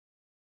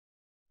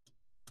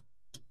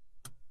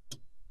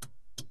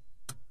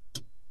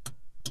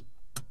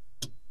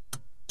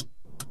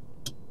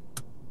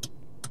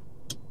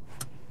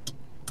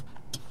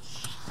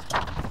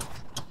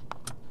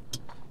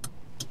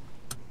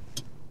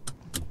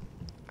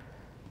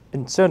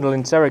Internal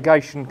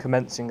interrogation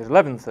commencing at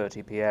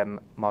 11:30 p.m.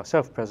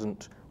 Myself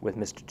present with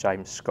Mr.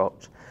 James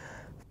Scott.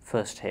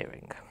 First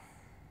hearing.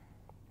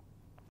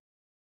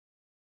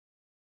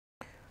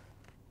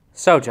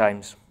 So,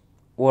 James,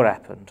 what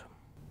happened?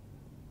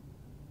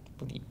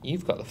 Well,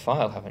 you've got the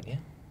file, haven't you?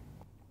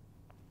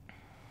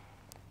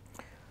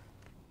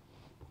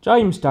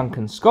 James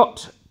Duncan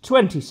Scott,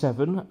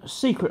 27,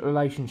 secret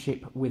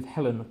relationship with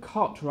Helen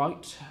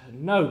Cartwright,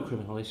 no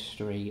criminal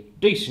history,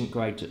 decent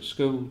grades at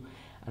school,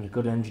 and a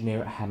good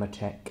engineer at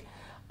Hammertech,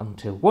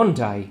 until one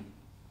day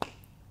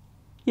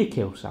you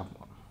kill someone.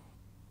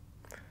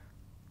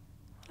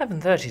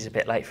 11:30 is a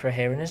bit late for a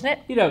hearing, isn't it?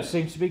 You don't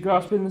seem to be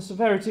grasping the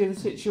severity of the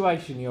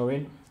situation you're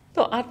in.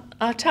 Look,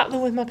 I tapped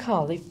them with my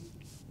car.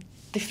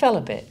 They fell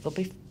a bit. They'll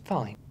be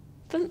fine.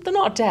 They're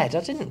not dead.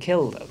 I didn't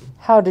kill them.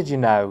 How did you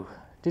know?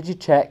 Did you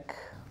check?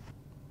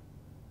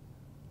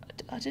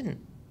 I didn't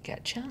get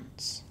a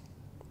chance.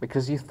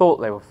 Because you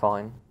thought they were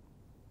fine?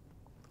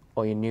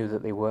 Or you knew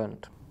that they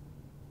weren't?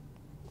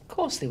 Of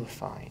course they were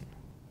fine.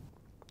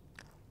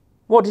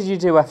 What did you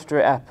do after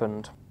it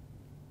happened?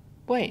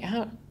 Wait,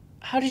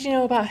 how did you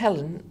know about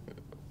Helen?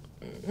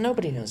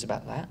 Nobody knows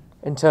about that.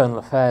 Internal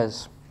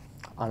affairs.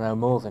 I know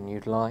more than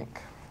you'd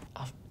like.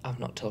 I've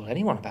not told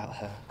anyone about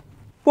her.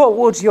 What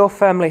would your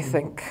family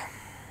think?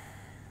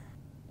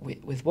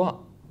 With what?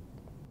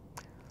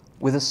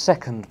 With a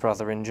second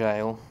brother in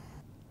jail.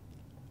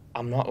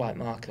 I'm not like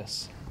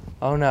Marcus.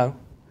 Oh no.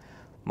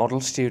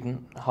 Model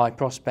student, high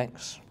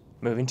prospects,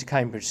 moving to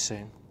Cambridge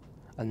soon.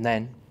 And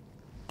then,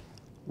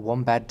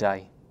 one bad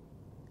day,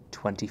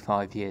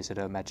 25 years at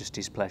Her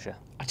Majesty's pleasure.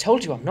 I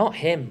told you I'm not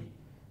him.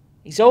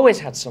 He's always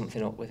had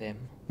something up with him.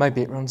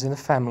 Maybe it runs in the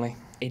family.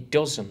 It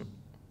doesn't.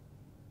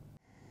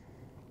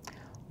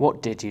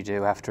 What did you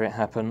do after it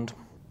happened?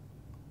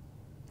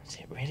 Is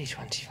it really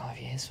 25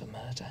 years for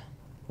murder?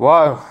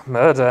 Whoa,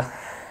 murder.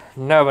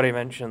 Nobody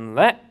mentioned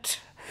that.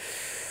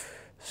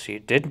 So you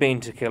did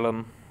mean to kill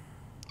him.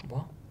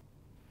 What?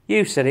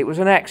 You said it was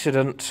an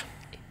accident.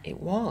 It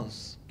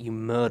was. You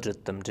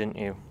murdered them, didn't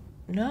you?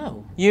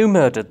 No. You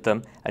murdered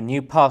them, and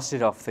you passed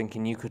it off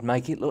thinking you could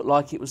make it look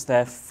like it was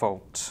their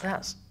fault.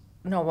 That's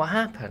not what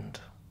happened.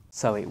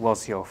 So it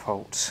was your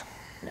fault.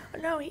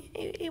 No,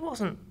 he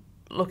wasn't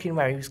looking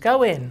where he was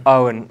going.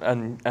 Oh,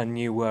 and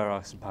you were,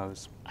 I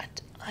suppose.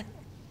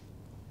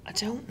 I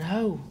don't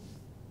know.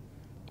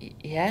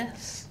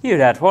 Yes? You'd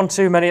had one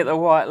too many at the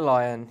White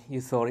Lion.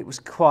 You thought it was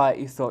quiet,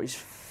 you thought it was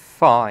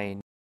fine.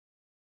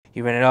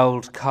 You're in an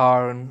old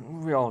car,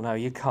 and we all know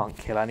you can't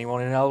kill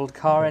anyone in an old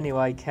car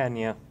anyway, can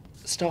you?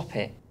 Stop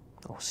it.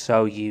 Or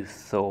so you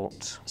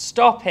thought.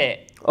 Stop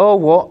it! Oh,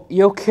 what?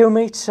 You'll kill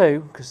me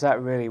too? Because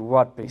that really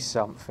would be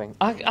something.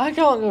 I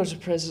can't go to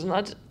prison.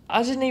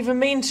 I didn't even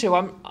mean to.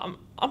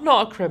 I'm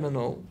not a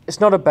criminal. It's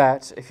not a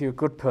bet if you're a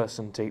good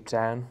person deep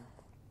down.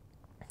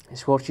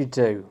 It's what you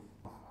do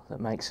that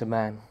makes a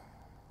man.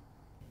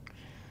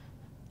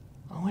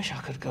 I wish I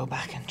could go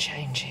back and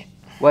change it.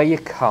 Well, you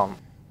can't.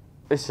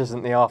 This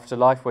isn't the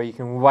afterlife where you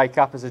can wake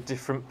up as a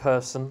different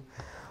person,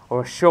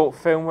 or a short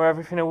film where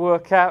everything will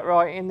work out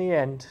right in the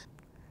end.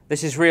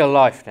 This is real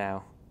life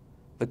now.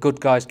 The good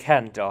guys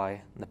can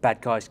die, and the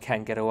bad guys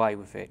can get away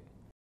with it.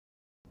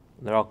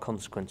 There are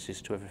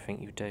consequences to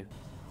everything you do.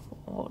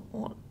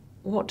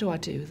 What do I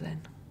do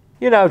then?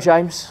 You know,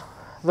 James,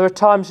 there are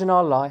times in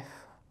our life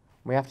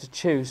we have to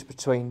choose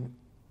between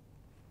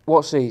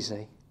what's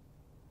easy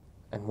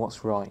and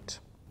what's right.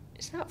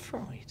 Is that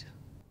Freud?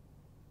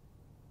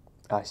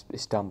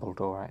 It's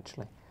Dumbledore,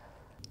 actually.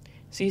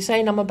 So you're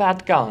saying I'm a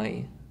bad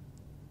guy?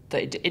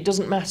 That it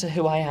doesn't matter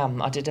who I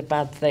am, I did a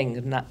bad thing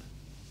and that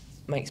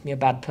makes me a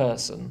bad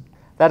person?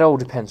 That all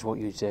depends what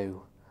you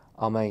do.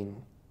 I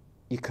mean,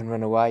 you can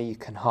run away, you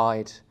can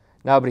hide.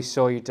 Nobody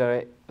saw you do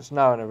it, there's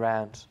no one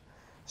around.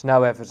 There's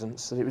no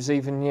evidence that it was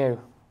even you.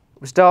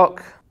 It was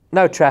dark,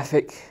 no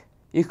traffic.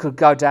 You could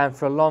go down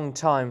for a long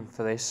time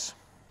for this.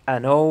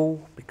 And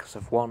all because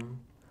of one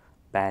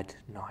bad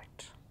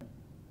night.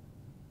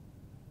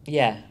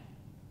 Yeah.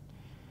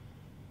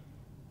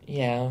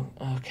 Yeah,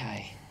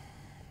 okay.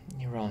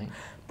 You're right.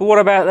 But what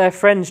about their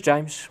friends,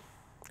 James?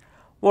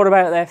 What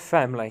about their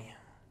family?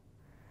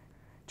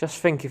 Just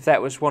think if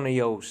that was one of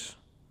yours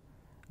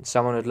and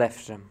someone had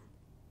left them.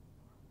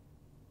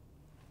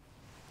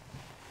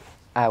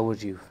 How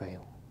would you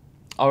feel?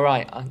 All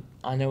right,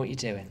 I know what you're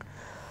doing.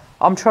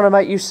 I'm trying to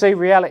make you see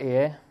reality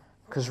here,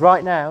 because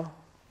right now,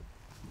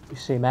 you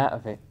seem out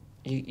of it.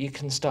 You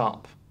can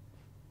stop.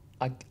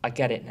 I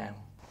get it now.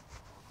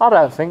 I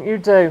don't think you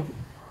do.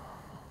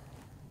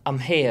 I'm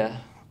here,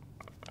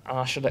 and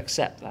I should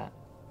accept that.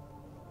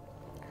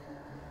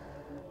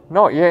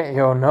 Not yet,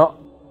 you're not.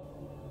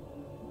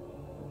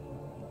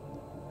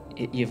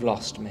 You've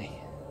lost me.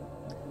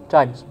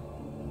 James,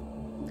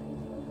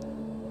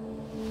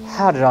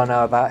 how did I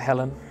know about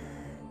Helen?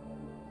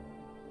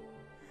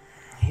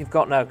 You've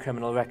got no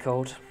criminal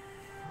record.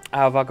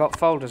 How have I got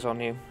folders on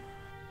you?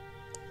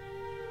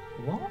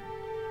 What?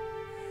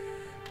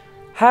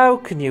 How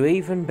can you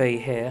even be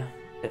here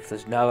if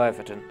there's no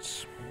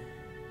evidence?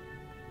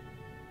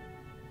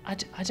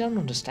 I don't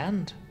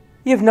understand.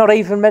 You've not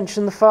even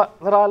mentioned the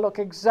fact that I look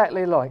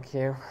exactly like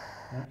you.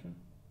 Action.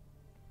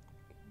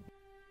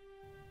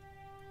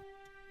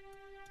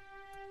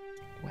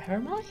 Where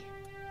am I?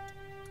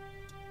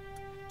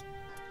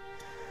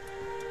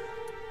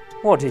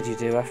 What did you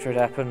do after it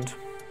happened?